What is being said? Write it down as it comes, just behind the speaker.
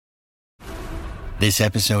This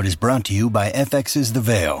episode is brought to you by FX's The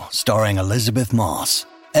Veil, starring Elizabeth Moss.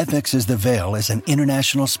 FX's The Veil is an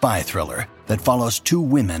international spy thriller that follows two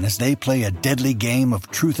women as they play a deadly game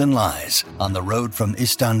of truth and lies on the road from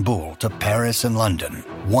Istanbul to Paris and London.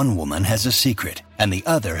 One woman has a secret, and the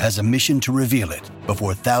other has a mission to reveal it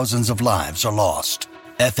before thousands of lives are lost.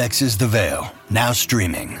 FX's The Veil, now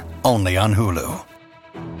streaming, only on Hulu.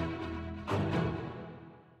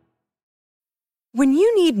 When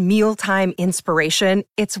you need mealtime inspiration,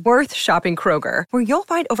 it's worth shopping Kroger, where you'll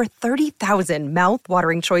find over 30,000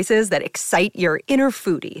 mouth-watering choices that excite your inner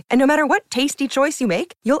foodie. And no matter what tasty choice you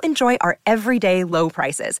make, you'll enjoy our everyday low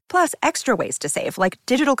prices, plus extra ways to save, like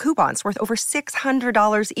digital coupons worth over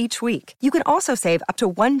 $600 each week. You can also save up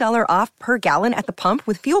to $1 off per gallon at the pump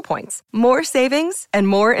with fuel points. More savings and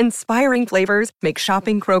more inspiring flavors make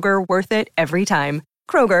shopping Kroger worth it every time.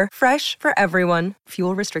 Kroger, fresh for everyone.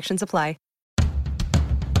 Fuel restrictions apply.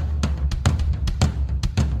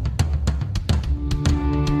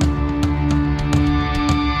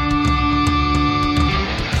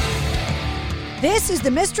 This is the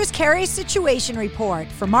Mistress Carrie Situation Report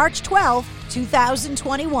for March 12,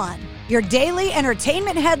 2021. Your daily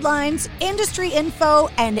entertainment headlines, industry info,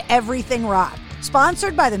 and everything rock.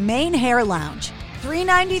 Sponsored by the Maine Hair Lounge,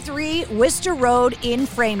 393 Worcester Road in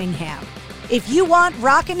Framingham. If you want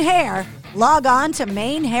rockin' hair, log on to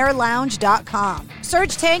mainhairlounge.com.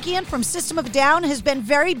 Serge Tankian from System of a Down has been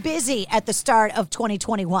very busy at the start of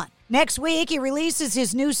 2021. Next week, he releases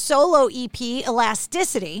his new solo EP,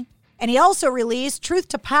 Elasticity. And he also released Truth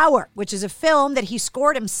to Power, which is a film that he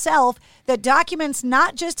scored himself that documents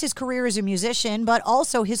not just his career as a musician, but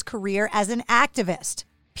also his career as an activist.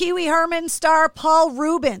 Pee Wee Herman star Paul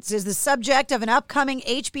Reubens is the subject of an upcoming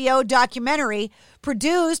HBO documentary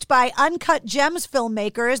produced by Uncut Gems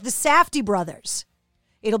filmmakers, the Safdie brothers.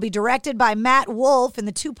 It'll be directed by Matt Wolf, and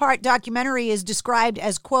the two-part documentary is described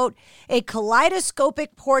as, quote, a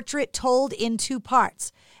kaleidoscopic portrait told in two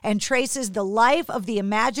parts, and traces the life of the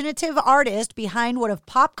imaginative artist behind one of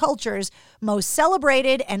pop culture's most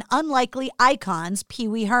celebrated and unlikely icons, Pee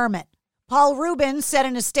Wee Herman. Paul Reubens said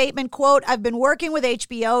in a statement, quote, I've been working with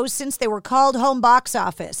HBO since they were called Home Box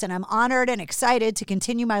Office, and I'm honored and excited to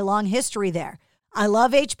continue my long history there. I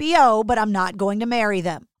love HBO, but I'm not going to marry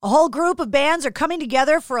them. A whole group of bands are coming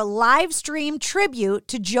together for a live stream tribute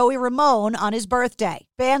to Joey Ramone on his birthday.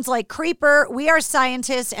 Bands like Creeper, We Are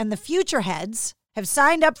Scientists, and the Futureheads have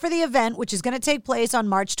signed up for the event, which is going to take place on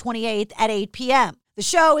March 28th at 8 p.m. The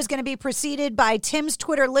show is going to be preceded by Tim's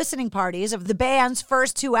Twitter listening parties of the band's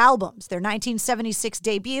first two albums, their 1976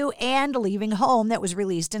 debut and Leaving Home that was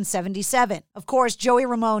released in 77. Of course, Joey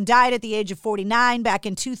Ramone died at the age of 49 back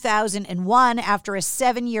in 2001 after a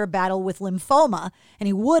 7-year battle with lymphoma, and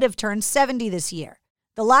he would have turned 70 this year.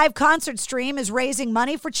 The live concert stream is raising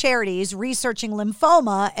money for charities researching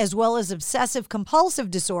lymphoma as well as obsessive-compulsive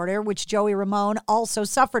disorder, which Joey Ramone also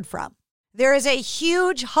suffered from. There is a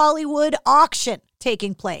huge Hollywood auction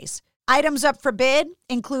taking place. Items up for bid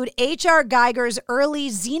include H.R. Geiger's early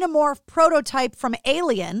xenomorph prototype from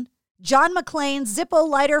Alien, John McClane's Zippo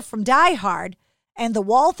lighter from Die Hard, and the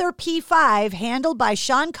Walther P5 handled by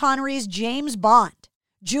Sean Connery's James Bond.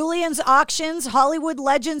 Julian's Auctions Hollywood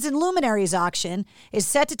Legends and Luminaries auction is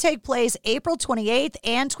set to take place April 28th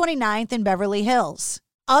and 29th in Beverly Hills.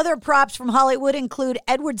 Other props from Hollywood include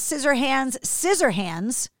Edward Scissorhands' Scissor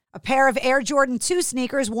Hands, a pair of Air Jordan 2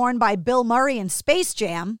 sneakers worn by Bill Murray in Space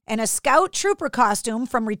Jam, and a Scout Trooper costume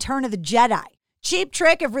from Return of the Jedi. Cheap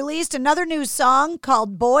Trick have released another new song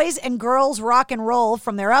called Boys and Girls Rock and Roll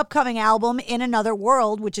from their upcoming album In Another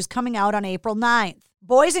World, which is coming out on April 9th.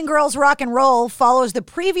 Boys and Girls Rock and Roll follows the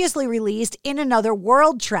previously released In Another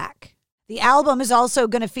World track. The album is also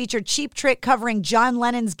going to feature Cheap Trick covering John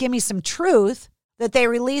Lennon's Gimme Some Truth that they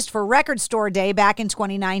released for Record Store Day back in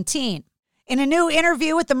 2019. In a new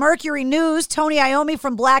interview with the Mercury News, Tony Iommi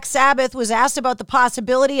from Black Sabbath was asked about the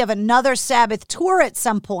possibility of another Sabbath tour at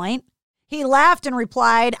some point. He laughed and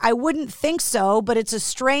replied, I wouldn't think so, but it's a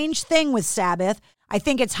strange thing with Sabbath. I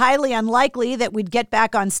think it's highly unlikely that we'd get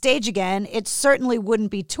back on stage again. It certainly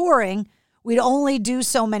wouldn't be touring. We'd only do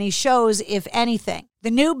so many shows, if anything.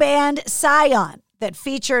 The new band, Scion, that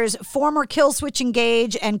features former Killswitch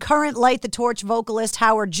Engage and current Light the Torch vocalist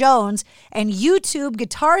Howard Jones and YouTube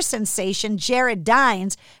guitar sensation Jared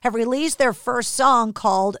Dines, have released their first song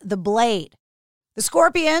called The Blade. The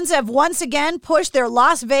Scorpions have once again pushed their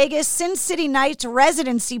Las Vegas Sin City Nights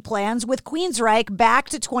residency plans with Queensryche back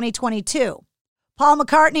to 2022. Paul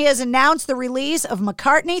McCartney has announced the release of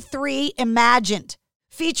McCartney 3 Imagined,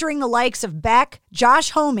 featuring the likes of Beck,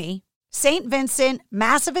 Josh Homme, St. Vincent,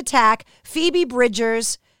 Massive Attack, Phoebe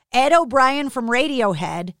Bridgers, Ed O'Brien from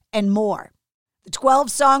Radiohead, and more. The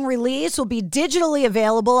 12-song release will be digitally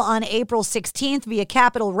available on April 16th via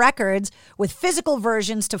Capitol Records, with physical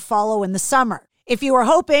versions to follow in the summer. If you were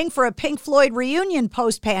hoping for a Pink Floyd reunion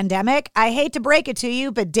post-pandemic, I hate to break it to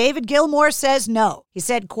you, but David Gilmour says no. He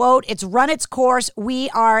said, quote, "It's run its course. We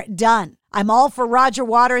are done. I'm all for Roger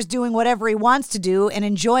Waters doing whatever he wants to do and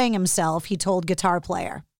enjoying himself," he told Guitar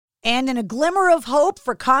Player. And in a glimmer of hope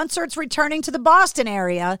for concerts returning to the Boston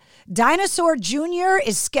area, Dinosaur Jr.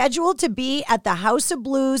 is scheduled to be at the House of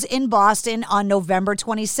Blues in Boston on November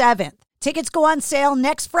 27th. Tickets go on sale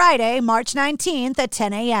next Friday, March 19th at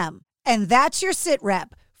 10 a.m. And that's your Sit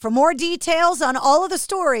Rep. For more details on all of the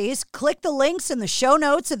stories, click the links in the show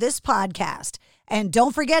notes of this podcast. And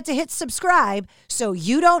don't forget to hit subscribe so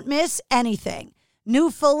you don't miss anything.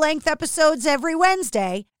 New full-length episodes every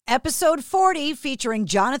Wednesday. Episode 40, featuring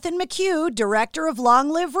Jonathan McHugh, director of Long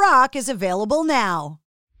Live Rock, is available now.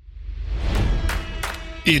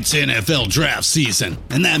 It's NFL draft season,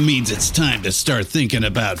 and that means it's time to start thinking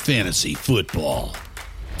about fantasy football.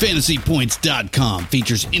 FantasyPoints.com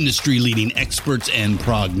features industry-leading experts and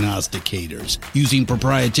prognosticators using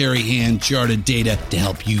proprietary hand-charted data to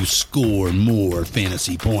help you score more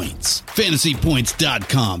fantasy points.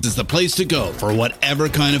 FantasyPoints.com is the place to go for whatever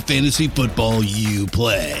kind of fantasy football you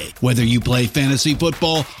play. Whether you play fantasy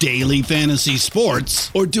football, daily fantasy sports,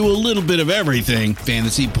 or do a little bit of everything,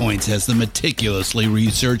 Fantasy Points has the meticulously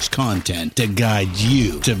researched content to guide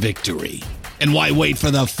you to victory. And why wait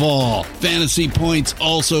for the fall? Fantasy Points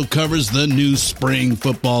also covers the new spring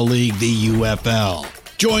football league, the UFL.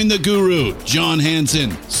 Join the guru, John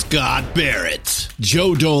Hansen, Scott Barrett,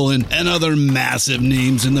 Joe Dolan, and other massive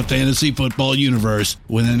names in the fantasy football universe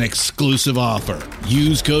with an exclusive offer.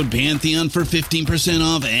 Use code Pantheon for 15%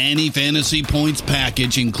 off any Fantasy Points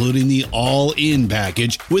package, including the all-in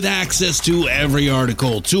package, with access to every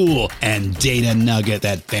article, tool, and data nugget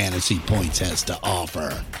that Fantasy Points has to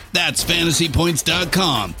offer. That's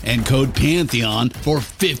FantasyPoints.com and code Pantheon for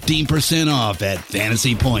 15% off at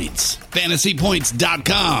Fantasy Points.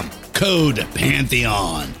 FantasyPoints.com, code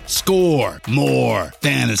Pantheon. Score more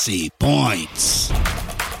fantasy points.